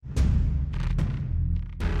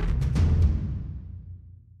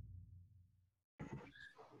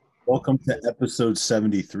Welcome to episode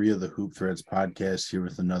 73 of the Hoop Threads podcast, here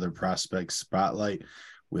with another prospect spotlight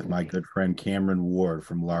with my good friend Cameron Ward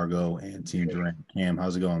from Largo and Team Durant. Cam,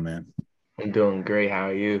 how's it going, man? I'm doing great. How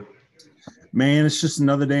are you? Man, it's just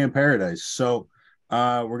another day in paradise. So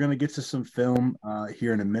we're going to get to some film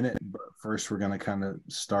here in a minute, but first we're going to kind of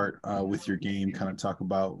start with your game, kind of talk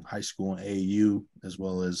about high school and AAU as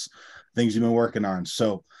well as things you've been working on.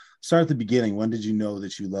 So start at the beginning. When did you know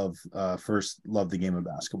that you first loved the game of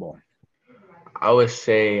basketball? I would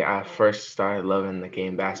say I first started loving the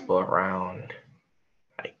game basketball around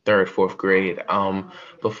like third, fourth grade.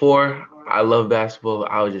 Before I loved basketball,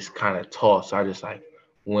 I was just kind of tall, so I just like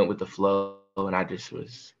went with the flow, and I just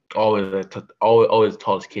was always the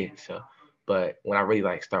tallest kid. So, but when I really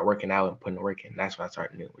like start working out and putting the work in, that's when I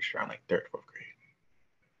started new, which was around like third, fourth grade.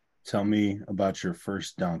 Tell me about your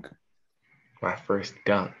first dunk. My first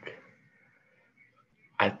dunk.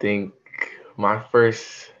 I think my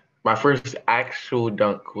first actual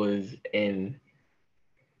dunk was in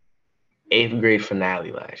eighth grade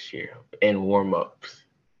finale last year in warm-ups.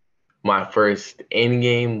 My first in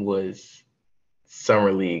game was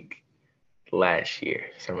summer league last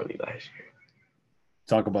year. Summer league last year.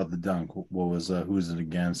 Talk about the dunk. What was who was it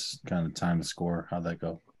against? Kind of time to score. How'd that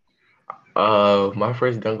go? My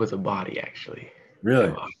first dunk was a body actually. A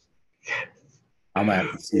Really? body. I'm gonna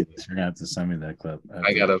have to see this. You're gonna have to send me that clip I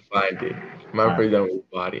after. gotta find it. All My right. first dunk was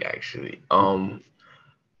a body actually.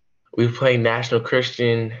 We played National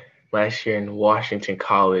Christian last year in Washington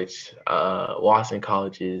College, Washington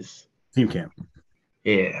College's Team camp.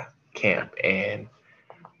 yeah camp, and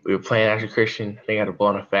we were playing National Christian. They got a ball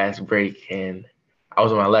on a fast break, and I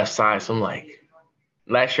was on my left side, so I'm like,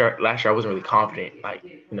 last year I wasn't really confident, like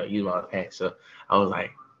using my left hand. So I was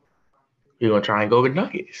like, we're gonna try and go with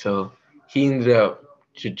Nugget. So he ended up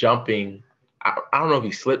just jumping. I don't know if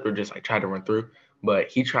he slipped or just like tried to run through, but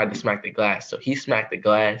he tried to smack the glass. So he smacked the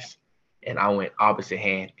glass, and I went opposite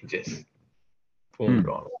hand and just boomed Hmm.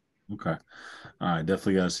 it on. Okay. All right.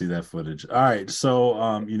 Definitely got to see that footage. All right.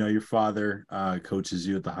 So, your father coaches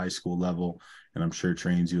you at the high school level, and I'm sure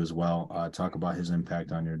trains you as well. Talk about his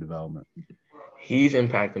impact on your development. He's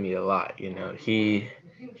impacted me a lot.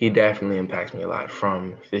 He definitely impacts me a lot.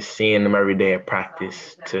 From just seeing him every day at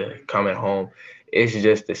practice to coming home, it's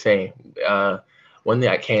just the same. One thing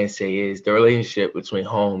I can say is the relationship between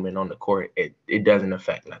home and on the court, it doesn't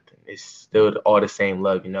affect nothing. It's still all the same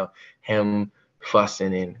love. Him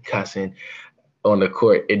fussing and cussing on the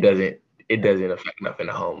court, it doesn't affect nothing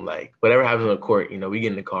at home. Like whatever happens on the court, we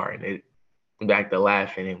get in the car and it back to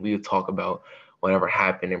laughing, and we would talk about whatever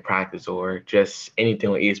happened in practice or just anything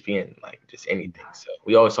on ESPN, like just anything. So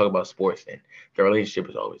we always talk about sports, and the relationship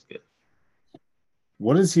is always good.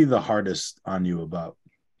 What is he the hardest on you about?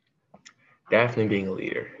 Definitely being a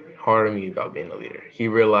leader. Hard on me about being a leader. He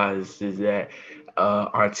realizes that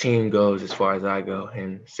our team goes as far as I go,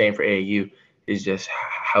 and same for AAU. Is just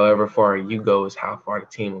however far you go is how far the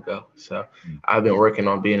team will go. So I've been working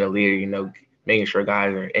on being a leader. Making sure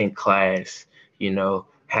guys are in class.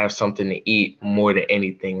 Have something to eat more than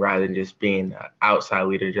anything, rather than just being an outside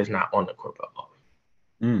leader, just not on the court but off.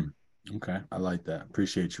 Mm, okay, I like that.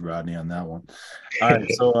 Appreciate you, Rodney, on that one. All right,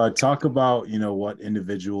 so talk about what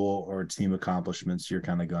individual or team accomplishments you're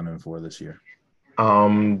kind of gunning for this year.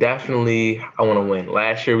 Definitely, I want to win.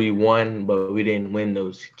 Last year we won, but we didn't win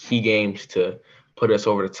those key games to put us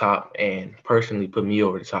over the top and personally put me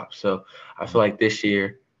over the top. So I feel like this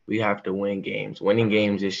year we have to win games. Winning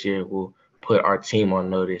games this year will put our team on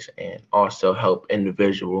notice and also help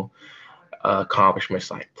individual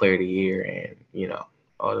accomplishments like player of the year and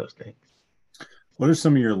all those things. What are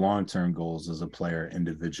some of your long-term goals as a player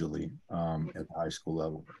individually at the high school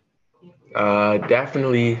level?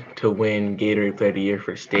 Definitely to win Gatorade Player of the Year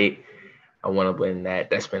for the state. I want to win that.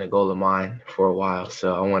 That's been a goal of mine for a while.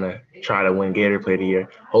 So I want to try to win Gator Player of the Year,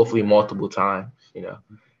 hopefully multiple times.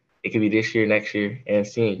 It could be this year, next year, and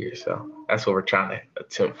senior year. So that's what we're trying to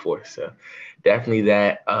attempt for. So definitely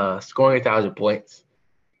that. Scoring 1,000 points.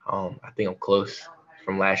 I think I'm close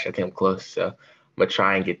from last year. I think I'm close. So I'm gonna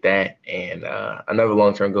try and get that. And another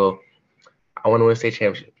long-term goal. I want to win state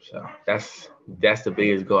championship. So that's the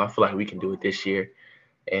biggest goal. I feel like we can do it this year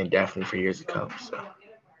and definitely for years to come. So.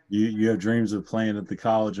 You have dreams of playing at the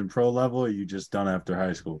college and pro level, or you just done after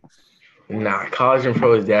high school? Nah, college and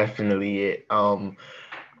pro is definitely it.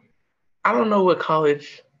 I don't know what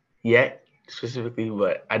college yet specifically,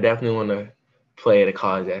 but I definitely want to play at a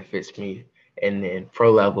college that fits me. And then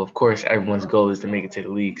pro level, of course, everyone's goal is to make it to the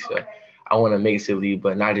league. So I want to make it to the league,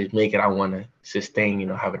 but not just make it. I want to sustain,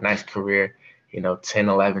 have a nice career, 10,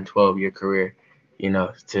 11, 12-year career,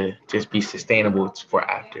 to just be sustainable for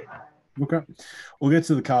after. Okay. We'll get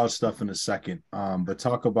to the college stuff in a second. But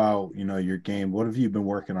talk about, your game. What have you been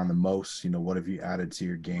working on the most? What have you added to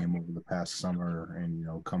your game over the past summer and,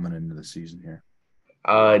 coming into the season here?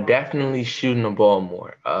 Definitely shooting the ball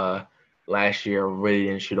more. Last year I really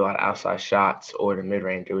didn't shoot a lot of outside shots or the mid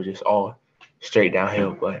range. It was just all straight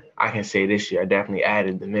downhill. But I can say this year I definitely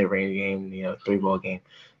added the mid range game, three ball game.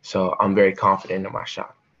 So I'm very confident in my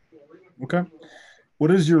shot. Okay.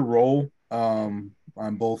 What is your role on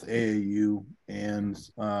both AAU and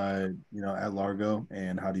at Largo,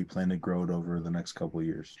 and how do you plan to grow it over the next couple of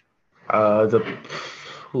years? The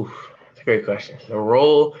That's a great question. The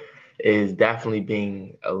role is definitely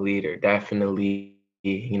being a leader, definitely,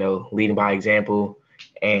 leading by example,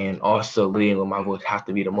 and also leading with my voice. Have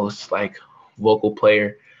to be the most like vocal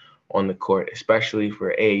player on the court, especially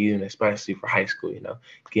for AAU and especially for high school.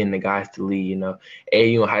 Getting the guys to lead.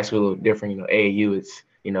 AAU and high school are a little different. AAU it's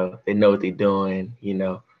they know what they're doing.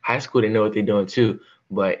 High school they know what they're doing too,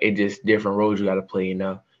 but it just different roles you got to play.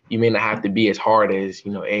 You may not have to be as hard as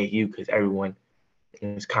AAU because everyone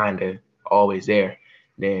is kind of always there.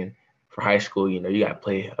 Then for high school, you got to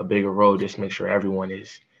play a bigger role. Just make sure everyone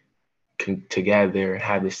is together and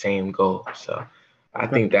have the same goal. So I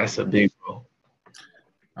Okay. think that's a big role.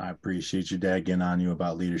 I appreciate your dad getting on you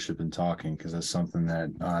about leadership and talking, because that's something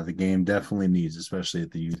that the game definitely needs, especially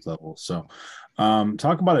at the youth level. So,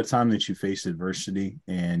 talk about a time that you faced adversity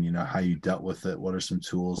and how you dealt with it. What are some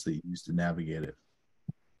tools that you used to navigate it?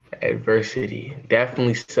 Adversity,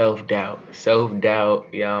 definitely self doubt,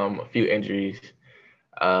 a few injuries.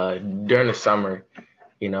 During the summer,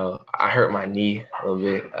 I hurt my knee a little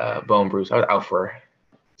bit, bone bruise. I was out for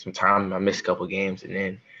some time. I missed a couple games, and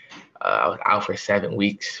then I was out for 7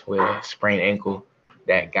 weeks with a sprained ankle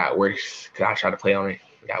that got worse because I tried to play on it.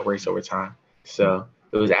 It got worse over time. So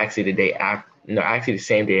it was actually the day after, no, actually the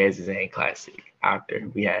same day as the Zane Classic. After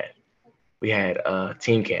we had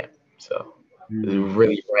team camp, so it was Mm-hmm.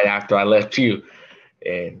 really right after I left you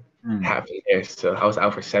and Mm-hmm. happened there. So I was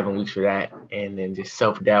out for 7 weeks for that, and then just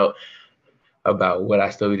self doubt about what I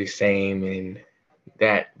still be the same and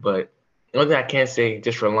that. But the only thing I can say,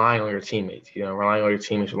 just relying on your teammates. Relying on your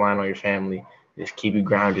teammates, relying on your family, just keep you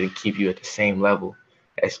grounded and keep you at the same level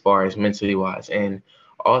as far as mentally wise. And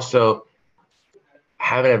also,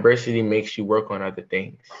 having adversity makes you work on other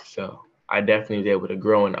things. So I definitely was able to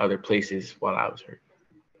grow in other places while I was hurt.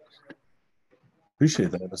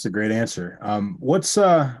 Appreciate that. That's a great answer. What's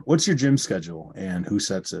your gym schedule and who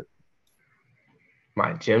sets it?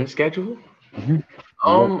 My gym schedule? Mhm.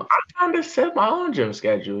 I kind of set my own gym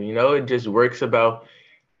schedule. It just works about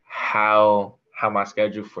how my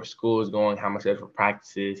schedule for school is going, how my schedule for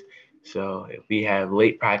practices. So if we have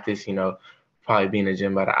late practice, probably be in the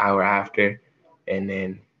gym about an hour after, and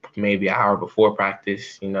then maybe an hour before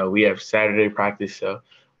practice. We have Saturday practice, so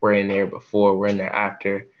we're in there before, we're in there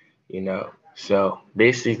after. So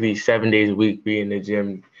basically 7 days a week be in the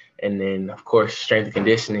gym, and then of course strength and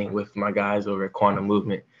conditioning with my guys over at Quantum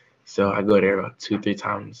Movement. So I go there about 2-3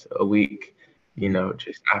 times a week.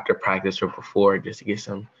 Just after practice or before, just to get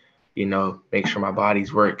some make sure my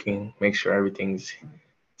body's working, make sure everything's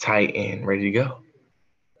tight and ready to go.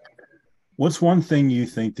 What's one thing you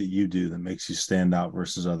think that you do that makes you stand out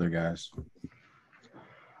versus other guys?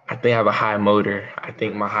 I think I have a high motor. I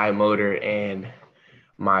think my high motor and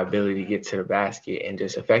my ability to get to the basket and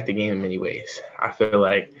just affect the game in many ways. I feel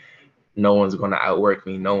like no one's going to outwork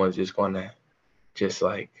me. No one's going to just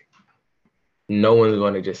like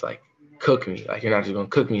cook me. Like you're not just going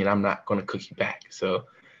to cook me and I'm not going to cook you back. So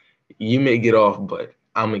you may get off, but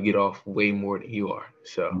I'm going to get off way more than you are.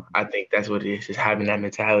 So I think that's what it is, just having that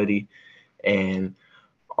mentality and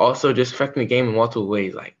also just affecting the game in multiple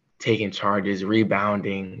ways, like taking charges,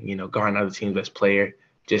 rebounding, guarding other team's best player,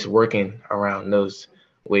 just working around those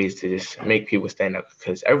ways to just make people stand up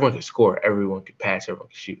because everyone can score, everyone can pass, everyone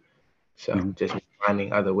can shoot. So Mhm. just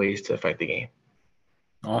finding other ways to affect the game.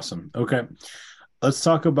 Awesome. Okay. Let's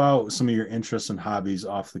talk about some of your interests and hobbies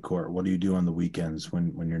off the court. What do you do on the weekends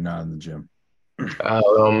when you're not in the gym?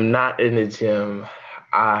 Not in the gym.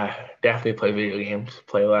 I definitely play video games,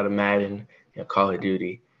 play a lot of Madden, Call of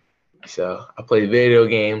Duty. So I play video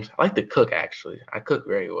games. I like to cook actually. I cook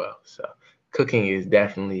very well. So cooking is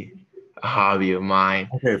definitely a hobby of mine.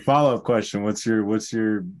 Okay, follow-up question. What's your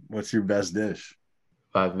best dish?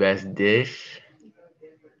 My best dish,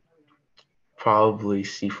 probably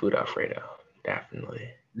seafood Alfredo. Definitely.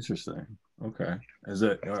 Interesting. Okay.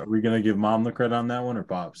 Are we gonna give mom the credit on that one or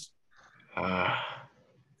pops? Uh,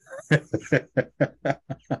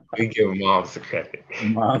 we give moms the credit.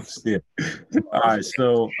 Mom's, yeah. All right.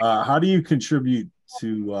 So how do you contribute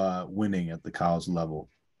to winning at the college level?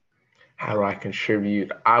 How do I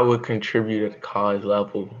contribute? I would contribute at the college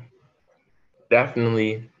level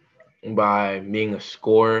definitely by being a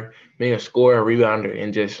scorer, rebounder,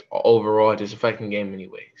 and just overall just affecting the game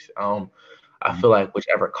anyways. I feel like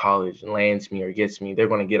whichever college lands me or gets me, they're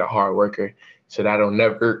going to get a hard worker, so that'll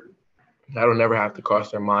never have to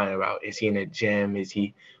cross their mind about is he in a gym, is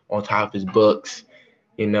he on top of his books,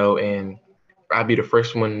 and I'd be the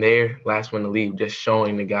first one there, last one to leave, just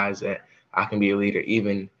showing the guys that I can be a leader,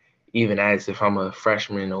 even as if I'm a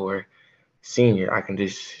freshman or senior, I can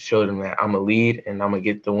just show them that I'm a lead and I'm gonna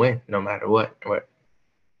get the win no matter what. All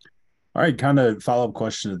right, kind of follow up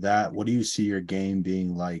question to that. What do you see your game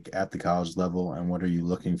being like at the college level, and what are you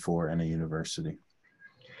looking for in a university?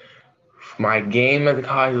 My game at the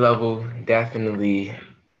college level, definitely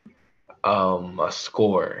a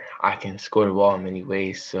scorer. I can score the ball in many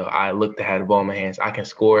ways. So I look to have the ball in my hands. I can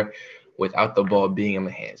score without the ball being in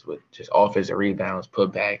my hands with just offensive rebounds,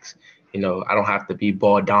 putbacks. I don't have to be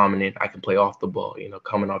ball dominant. I can play off the ball,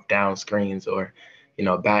 coming off down screens or,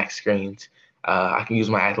 back screens. I can use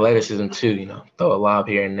my athleticism too, throw a lob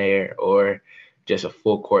here and there or just a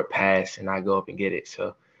full court pass and I go up and get it.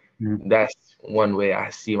 So Mhm. that's one way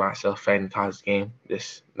I see myself fighting the college game,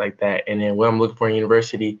 just like that. And then what I'm looking for in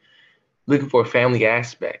university, looking for a family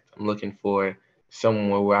aspect. I'm looking for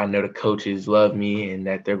somewhere where I know the coaches love me and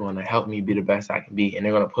that they're going to help me be the best I can be, and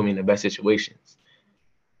they're going to put me in the best situations.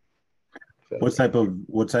 So What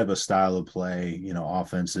type of style of play?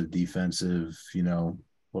 Offensive, defensive.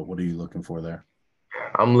 What are you looking for there?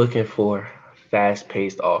 I'm looking for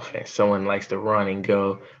fast-paced offense. Someone likes to run and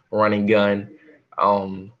go, run and gun.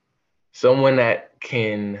 Um, someone that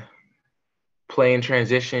can play in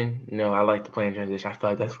transition. I like to play in transition. I feel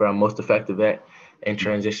like that's where I'm most effective at in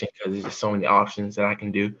transition because there's just so many options that I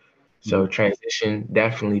can do. So Mhm. transition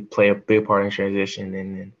definitely play a big part in transition,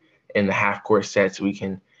 and then in the half court sets we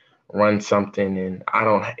can run something. And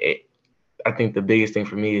I think the biggest thing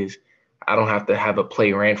for me is I don't have to have a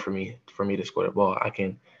play ran for me to score the ball. I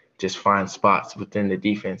can just find spots within the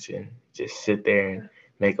defense and just sit there and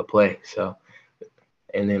make a play. So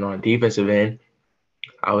and then on defensive end,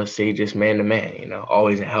 I would say just man to man,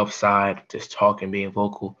 always in help side, just talking, being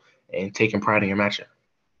vocal, and taking pride in your matchup.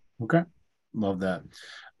 Okay, love that.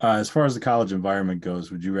 As far as the college environment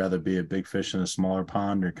goes, would you rather be a big fish in a smaller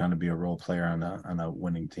pond, or kind of be a role player on a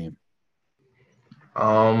winning team?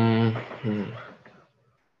 Um, hmm,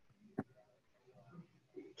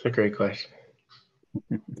 it's a great question.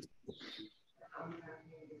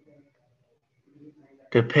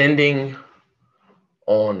 Depending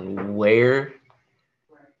on where,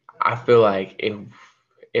 I feel like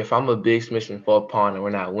if I'm a big Smith and Fall Pond and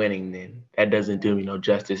we're not winning, then that doesn't do me no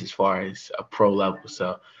justice as far as a pro level.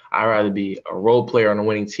 So I'd rather be a role player on a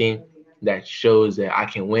winning team that shows that I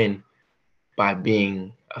can win by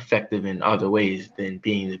being effective in other ways than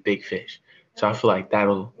being the big fish. So I feel like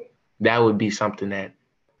that would be something that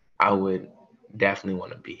I would definitely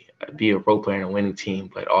want to be a role player in a winning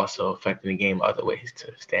team, but also affecting the game other ways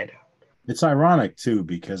to stand out. It's ironic too,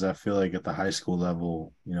 because I feel like at the high school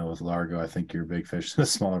level, with Largo, I think you're a big fish in a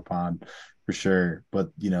smaller pond for sure.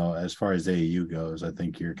 But as far as AAU goes, I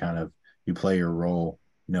think you play your role,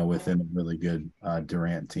 within a really good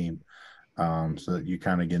Durant team. So that you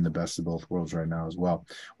kind of getting the best of both worlds right now as well.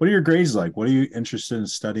 What are your grades like? What are you interested in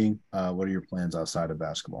studying? What are your plans outside of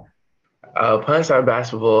basketball? Playing side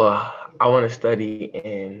basketball, I want to study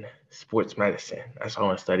in sports medicine. That's what I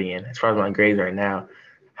want to study in. As far as my grades right now,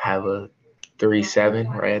 I have a 3.7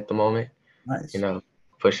 right at the moment. You Nice. know,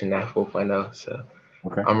 pushing that 4.0. So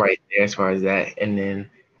Okay. I'm right there as far as that. And then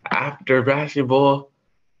after basketball,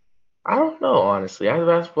 I don't know, honestly. After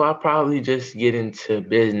basketball, I'll probably just get into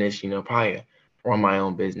business, probably run my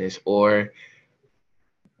own business or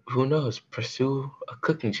who knows, pursue a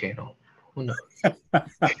cooking channel. Who knows?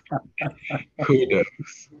 Who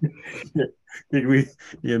knows? Did we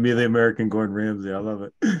yeah, me the American Gordon Ramsay. I love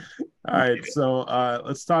it. All right. So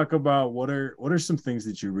let's talk about what are some things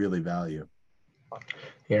that you really value?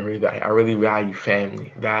 Yeah, I really value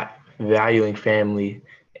family. That valuing family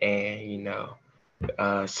and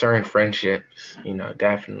certain friendships.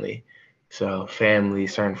 Definitely. So family,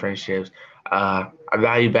 certain friendships. I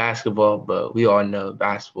value basketball, but we all know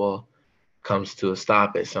basketball comes to a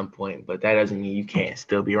stop at some point. But that doesn't mean you can't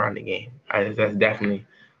still be around the game. That's definitely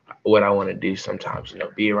what I want to do sometimes.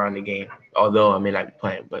 Be around the game. Although I may not be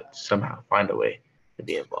playing, but somehow find a way to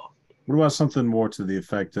be involved. What about something more to the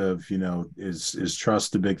effect of, is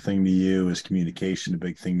trust a big thing to you? Is communication a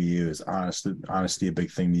big thing to you? Is honesty a big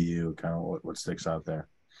thing to you? Kind of what sticks out there?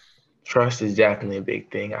 Trust is definitely a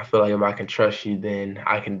big thing. I feel like if I can trust you, then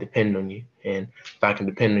I can depend on you, and if I can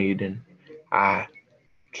depend on you, then I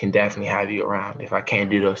can definitely have you around. If I can't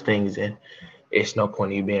do those things, then it's no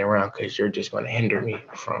point in you being around because you're just going to hinder me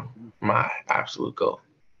from my absolute goal.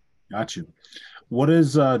 Got you. What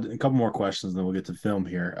is a couple more questions, then we'll get to film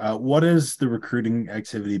here. What has the recruiting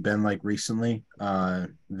activity been like recently?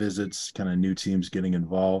 Visits, kind of new teams getting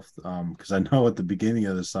involved. Because I know at the beginning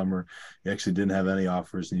of the summer, you actually didn't have any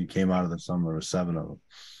offers, and you came out of the summer with 7 of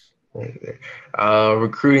them.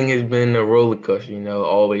 Recruiting has been a roller coaster,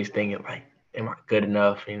 always thinking like, am I good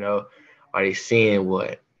enough? Are they seeing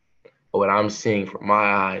what I'm seeing from my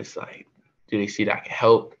eyes? Like, do they see that I can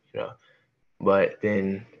help? But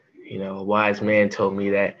then, a wise man told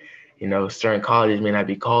me that, certain colleges may not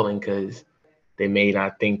be calling because they may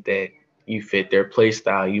not think that you fit their play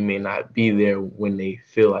style. You may not be there when they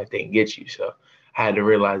feel like they can get you. So I had to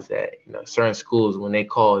realize that, certain schools, when they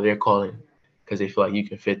call, they're calling because they feel like you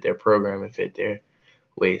can fit their program and fit their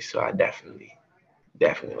ways. So I definitely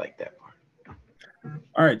like that part.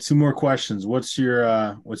 All right, 2 more questions. What's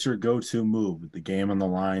your go-to move? The game on the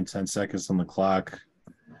line, 10 seconds on the clock.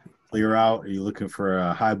 Clear out. Are you looking for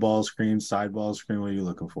a high ball screen, side ball screen? What are you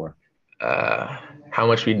looking for? Uh, how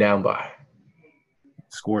much we down by?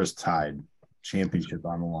 Score is tied. Championship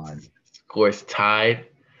on the line. Score is tied.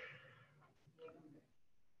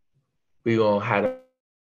 We gonna have a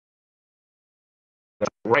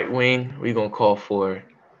right wing. We gonna call for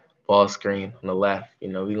ball screen on the left. We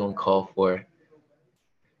gonna call for.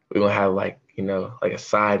 We gonna have like a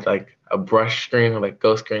side, like a brush screen or like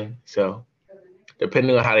ghost screen. So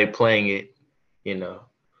depending on how they playing it, you know,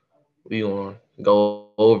 we gonna go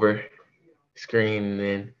over screen and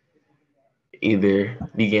then either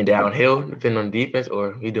begin downhill depending on the defense,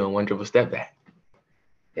 or we doing one dribble step back,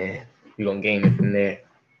 and we gonna game it from there.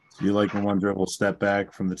 So you like the one dribble step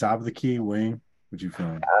back from the top of the key, wing? What you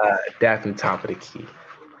feeling? Definitely top of the key.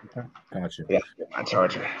 Okay, gotcha. Yeah, my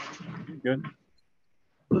charger. Good.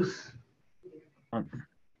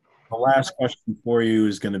 The last question for you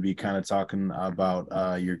is going to be kind of talking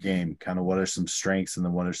about your game. Kind of what are some strengths and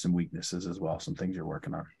then what are some weaknesses as well? Some things you're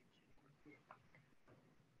working on.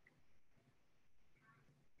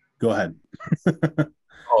 Go ahead.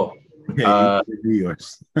 Oh, Yeah,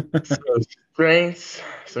 yours. so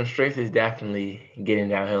some strengths is definitely getting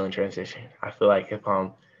downhill in transition. I feel like I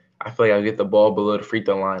feel like I'll get the ball below the free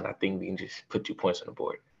throw line. I think we can just put 2 points on the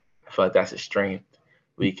board. I feel like that's a strength.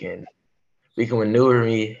 We can maneuver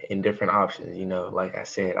me in different options. Like I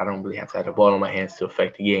said, I don't really have to have the ball in my hands to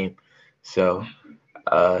affect the game. So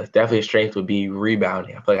definitely a strength would be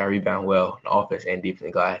rebounding. I feel like I rebound well on offense and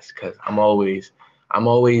defensive glass because I'm always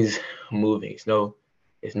moving.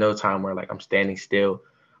 It's no time where like I'm standing still.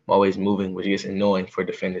 I'm always moving, which gets annoying for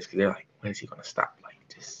defenders because they're like, when is he gonna stop? Like,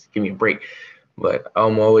 just give me a break. But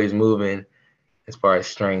I'm always moving as far as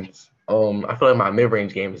strengths. I feel like my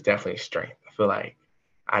mid-range game is definitely a strength. I feel like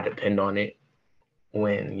I depend on it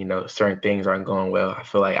when certain things aren't going well. I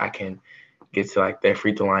feel like I can get to like their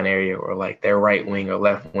free throw line area or like their right wing or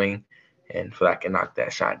left wing, and feel like I can knock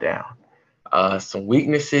that shot down. Some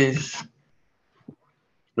weaknesses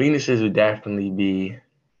would definitely be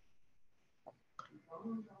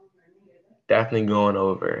going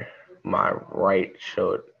over my right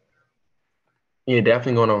shoulder. Yeah,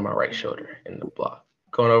 definitely going over my right shoulder in the block.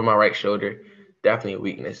 Going over my right shoulder, definitely a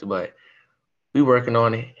weakness, but we working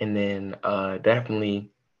on it. And then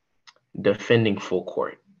definitely defending full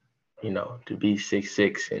court. To be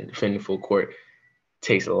 6'6" and defending full court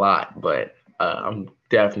takes a lot, but I'm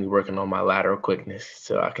definitely working on my lateral quickness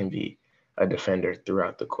so I can be a defender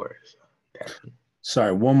throughout the court. So, definitely.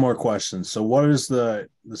 Sorry, one more question. So what is the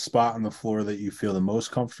spot on the floor that you feel the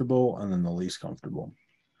most comfortable and then the least comfortable?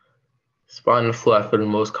 Spot on the floor I feel the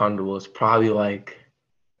most comfortable is probably like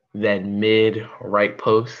that mid right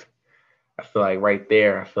post. I feel like right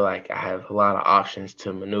there, I feel like I have a lot of options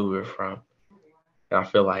to maneuver from. And I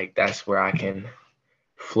feel like that's where I can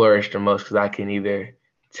flourish the most because I can either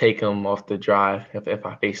take them off the drive. If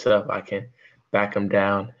I face up, I can back them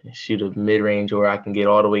down and shoot a mid range, or I can get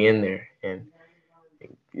all the way in there and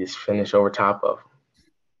just finish over top of them.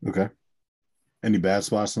 Okay. Any bad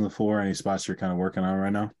spots on the floor? Any spots you're kind of working on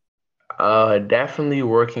right now? Definitely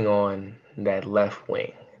working on that left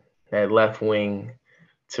wing. That left wing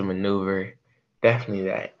to maneuver. Definitely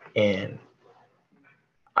that. And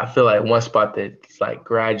I feel like one spot that's like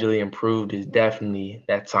gradually improved is definitely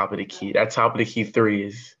that top of the key. That top of the key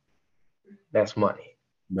three that's money.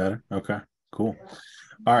 Better. Okay. Cool.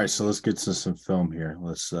 All right, so let's get to some film here.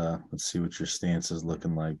 Let's see what your stance is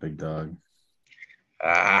looking like, big dog.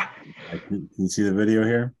 Ah, Can you see the video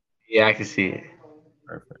here? yeah, I can see it.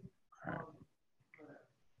 Perfect. All right.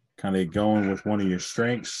 Kind of going with one of your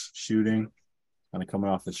strengths, shooting. Kind of coming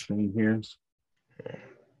off the screen here.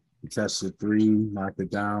 Contested three, knocked it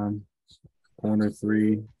down. Corner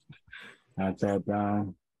three, knocked that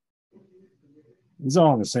down. It's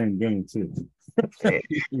all in the same game, too.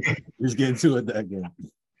 He's getting to it that game.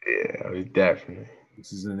 Yeah, definitely.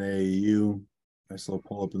 This is an AAU. Nice little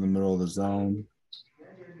pull up in the middle of the zone.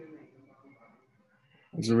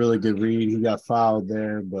 It's a really good read. He got fouled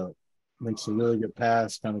there, but makes a really good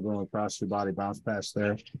pass, kind of going across your body, bounce pass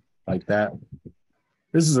there, like that.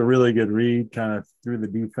 This is a really good read, kind of through the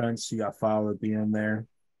defense. He got fouled at the end there.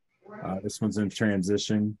 This one's in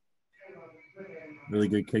transition. Really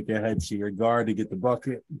good kick ahead to your guard to get the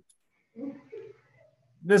bucket.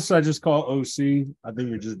 This I just call OC. I think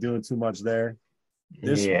you're just doing too much there.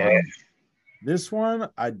 This one,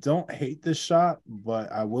 I don't hate this shot,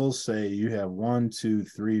 but I will say you have 1, 2,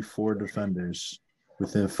 3, 4 defenders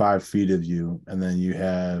within 5 feet of you, and then you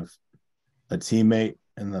have a teammate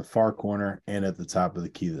in the far corner and at the top of the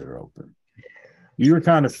key that are open. You were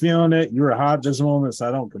kind of feeling it. You were hot this moment, so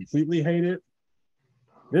I don't completely hate it.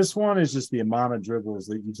 This one is just the amount of dribbles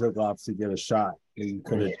that you took off to get a shot that you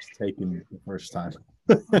could have just taken the first time.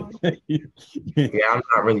 Yeah, I'm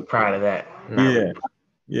not really proud of that.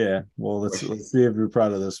 Yeah. Well, let's see if you're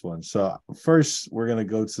proud of this one. So first, we're gonna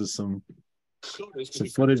go to some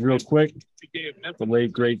footage real quick. The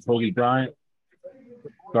late great Kobe Bryant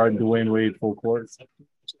guarding Dwayne Wade full court.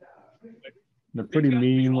 In a pretty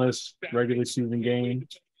meaningless regular season game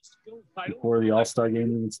before the All-Star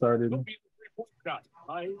game even started.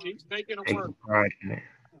 He's making it work.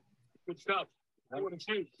 Good stuff. I want to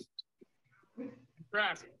shoot.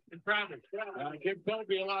 Give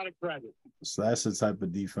Kobe a lot of credit. So that's the type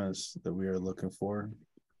of defense that we are looking for.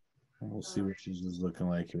 And we'll see what she's just looking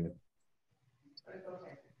like here.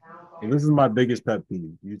 And this is my biggest pet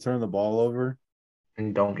peeve. You turn the ball over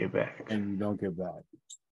and don't get back.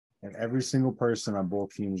 And every single person on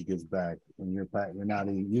both teams gets back, and you're not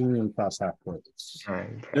even cross half court.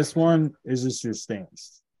 This one is just your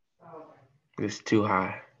stance. It's too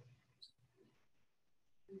high.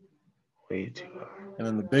 Way too high. And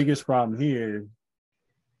then the biggest problem here,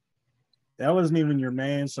 that wasn't even your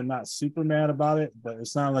man, so I'm not super mad about it, but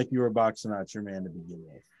it's not like you were boxing out your man to begin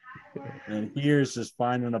with. And here's just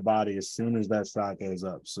finding a body as soon as that shot goes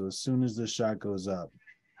up. So as soon as this shot goes up,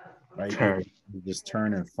 right, you just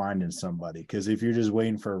turn and finding somebody. Because if you're just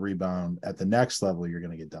waiting for a rebound at the next level, you're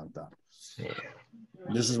going to get dunked on. Yeah.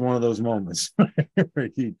 This is one of those moments where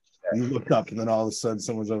you look up and then all of a sudden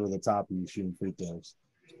someone's over the top of you shooting free throws.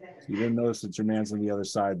 You didn't notice that your man's on the other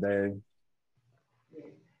side there.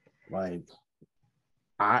 Like,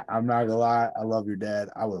 I'm not gonna lie, I love your dad.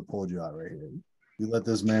 I would have pulled you out right here. You let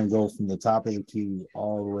this man go from the top of the key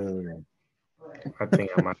all the way around. I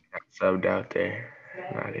think I might have subbed out there.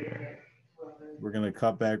 Not even. We're gonna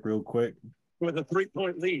cut back real quick. With a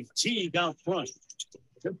 3-point lead, Teague out front.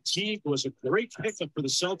 Teague was a great pickup for the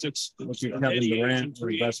Celtics. Look at Kevin Durant, one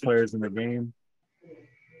of the best players in the game.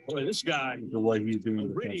 Boy, this guy, the way he's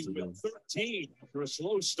doing defensively. 13 for a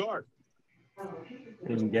slow start.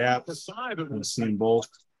 In gaps, we've seen both.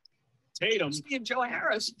 Tatum and Joe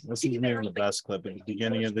Harris. This is maybe the best clip at the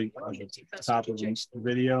beginning of the top of the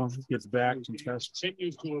video. Gets back,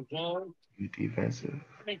 continues to evolve. Defensive.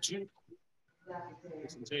 It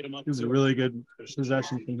was a really good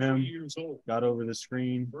possession from him. Got over the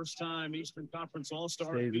screen. First time Eastern Conference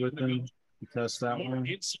All-Star. Stayed with him. He tests that one.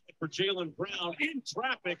 Inside for Jaylen Brown in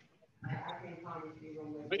traffic.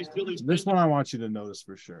 This one I want you to notice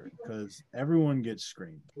for sure because everyone gets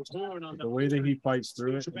screened. The way that he fights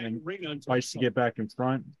through it and fights to get back in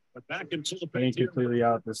front, ain't completely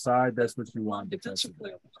out the side. That's what you want.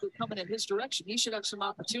 Coming in his direction, he should have some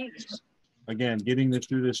opportunities. Again, getting this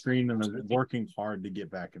through the screen and then working hard to get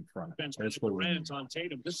back in front. That's what we need. On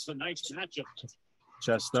Tatum. This is a nice matchup.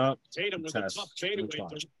 Chest up. Tatum with a tough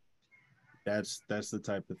fadeaway. That's the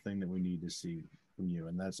type of thing that we need to see from you,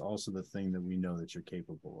 and that's also the thing that we know that you're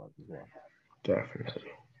capable of as well.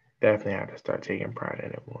 Definitely have to start taking pride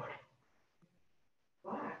in it more.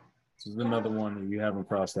 This is another one that you haven't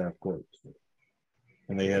crossed half court,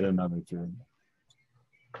 and they had another two.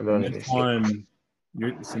 This one,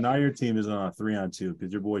 so now your team is on a 3-on-2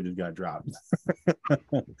 because your boy just got dropped,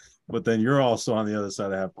 but then you're also on the other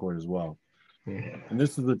side of half court as well. Yeah. And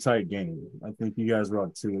this is a tight game. I think you guys were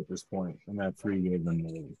up 2 at this point, and that 3 gave them the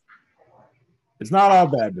lead. It's not all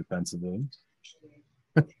bad defensively.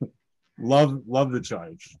 love the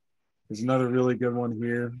charge. There's another really good one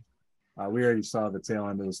here. We already saw the tail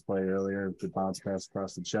end of this play earlier. The bounce pass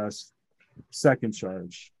across the chest. Second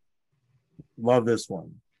charge. Love this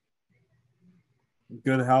one.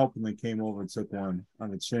 Good help, and then came over and took one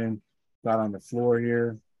on the chin. Got on the floor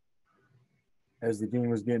here. As the game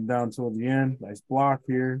was getting down toward the end, nice block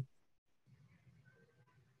here.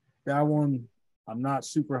 That one, I'm not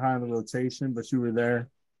super high in the rotation, but you were there.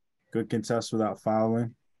 Good contest without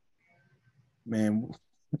fouling. Man,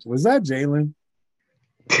 was that Jalen?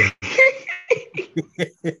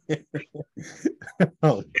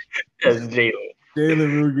 Oh, That's Jalen.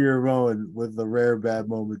 Jalen Rugier Rowan with a rare bad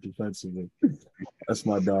moment defensively. That's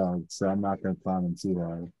my dog, so I'm not going to clown him too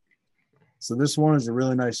hard. So this one is a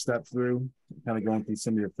really nice step through. Kind of going through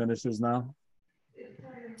some of your finishes now.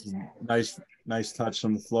 Nice touch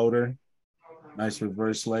on the floater. Nice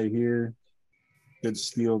reverse lay here. Good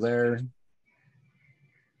steal there.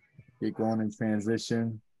 Get going in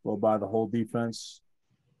transition. Go by the whole defense.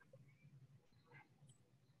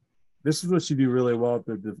 This is what you do really well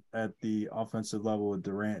at the offensive level with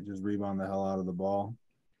Durant. Just rebound the hell out of the ball.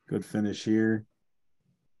 Good finish here.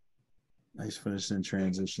 Nice finish in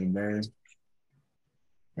transition there.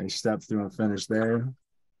 Nice step through and finish there.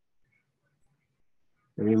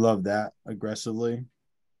 We love that aggressively.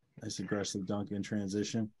 Nice aggressive dunk in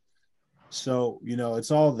transition. So, it's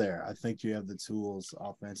all there. I think you have the tools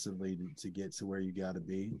offensively to get to where you got to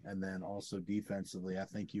be. And then also defensively, I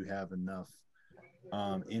think you have enough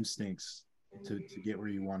instincts to get where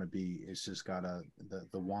you want to be. It's just the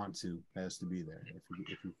want to has to be there,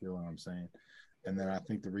 if you feel what I'm saying. And then I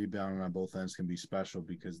think the rebounding on both ends can be special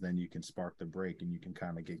because then you can spark the break and you can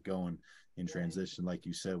kind of get going in transition, like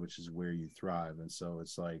you said, which is where you thrive. And so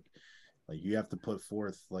it's like you have to put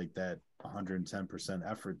forth like that 110%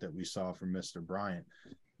 effort that we saw from Mr. Bryant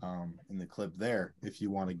in the clip there, if you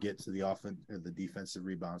want to get to the offense or the defensive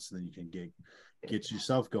rebounds, so then you can get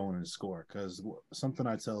yourself going and score. Because something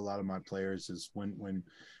I tell a lot of my players is when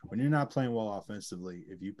you're not playing well offensively,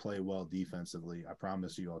 if you play well defensively, I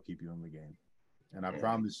promise you I'll keep you in the game. And I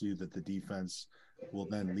promise you that the defense will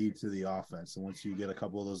then lead to the offense. And once you get a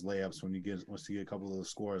couple of those layups, once you get a couple of those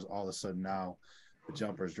scores, all of a sudden now the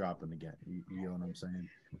jumper's dropping again. You know what I'm saying?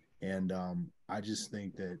 And I just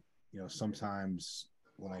think that, sometimes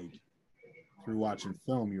like through watching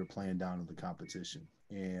film, you're playing down to the competition.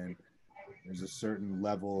 And there's a certain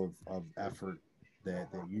level of effort that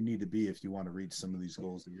you need to be if you want to reach some of these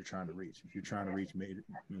goals that you're trying to reach. If you're trying to reach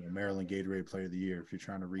Maryland Gatorade Player of the Year, if you're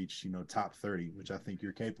trying to reach top 30, which I think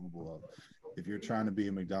you're capable of, if you're trying to be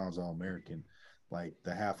a McDonald's All-American, like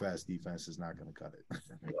the half-ass defense is not going to cut it.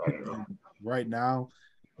 Right now,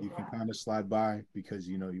 you can kind of slide by because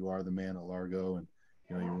you are the man at Largo, and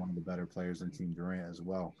you're one of the better players in Team Durant as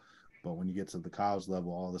well. But when you get to the college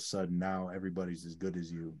level, all of a sudden now everybody's as good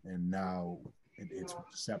as you, and now it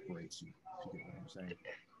separates you. If you get what I'm saying.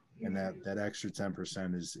 And that extra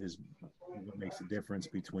 10% is what makes the difference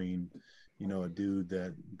between a dude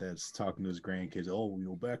that's talking to his grandkids.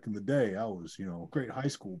 Oh, back in the day, I was a great high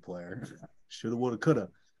school player, shoulda, woulda, coulda,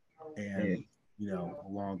 and a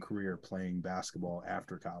long career playing basketball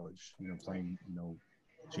after college. Playing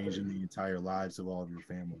changing the entire lives of all of your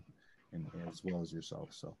family and as well as yourself.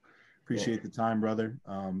 So. Appreciate the time, brother.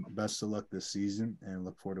 Best of luck this season, and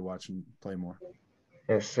look forward to watching you play more.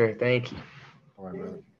 Yes, sir. Thank you. All right, brother.